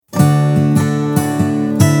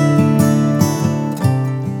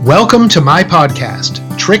Welcome to my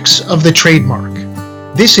podcast, Tricks of the Trademark.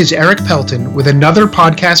 This is Eric Pelton with another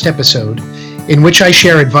podcast episode in which I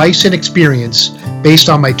share advice and experience based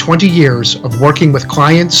on my 20 years of working with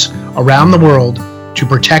clients around the world to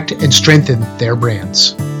protect and strengthen their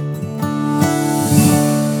brands.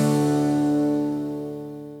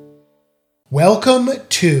 Welcome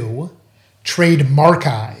to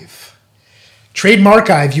Trademarchive.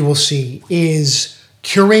 Trademarchive, you will see, is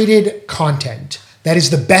curated content that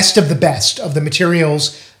is the best of the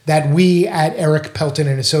materials that we at Eric Pelton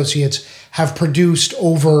and Associates have produced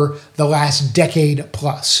over the last decade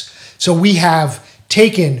plus. So we have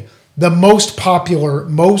taken the most popular,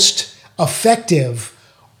 most effective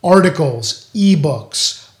articles,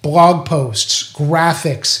 ebooks, blog posts,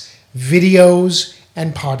 graphics, videos,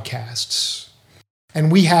 and podcasts.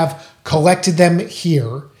 And we have collected them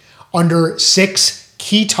here under 6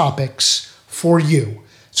 key topics for you,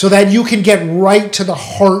 so that you can get right to the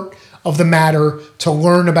heart of the matter to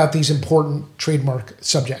learn about these important trademark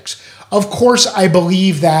subjects. Of course, I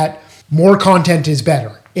believe that more content is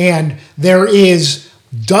better, and there is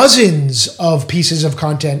dozens of pieces of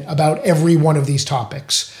content about every one of these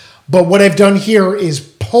topics. But what I've done here is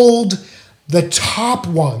pulled the top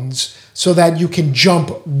ones so that you can jump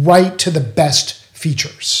right to the best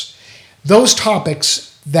features. Those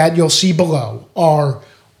topics that you'll see below are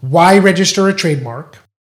why register a trademark,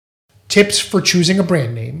 tips for choosing a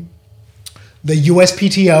brand name, the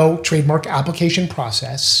USPTO trademark application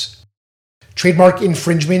process, trademark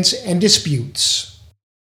infringements and disputes,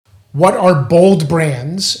 what are bold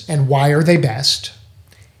brands and why are they best,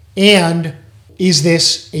 and is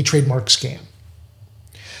this a trademark scam?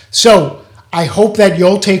 So I hope that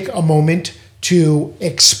you'll take a moment to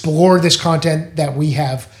explore this content that we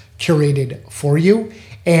have curated for you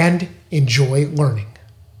and enjoy learning.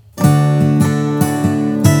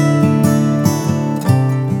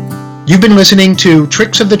 You've been listening to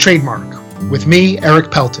Tricks of the Trademark with me,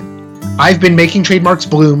 Eric Pelton. I've been making trademarks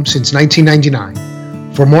bloom since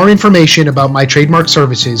 1999. For more information about my trademark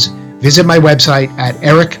services, visit my website at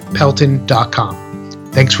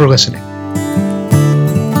ericpelton.com. Thanks for listening.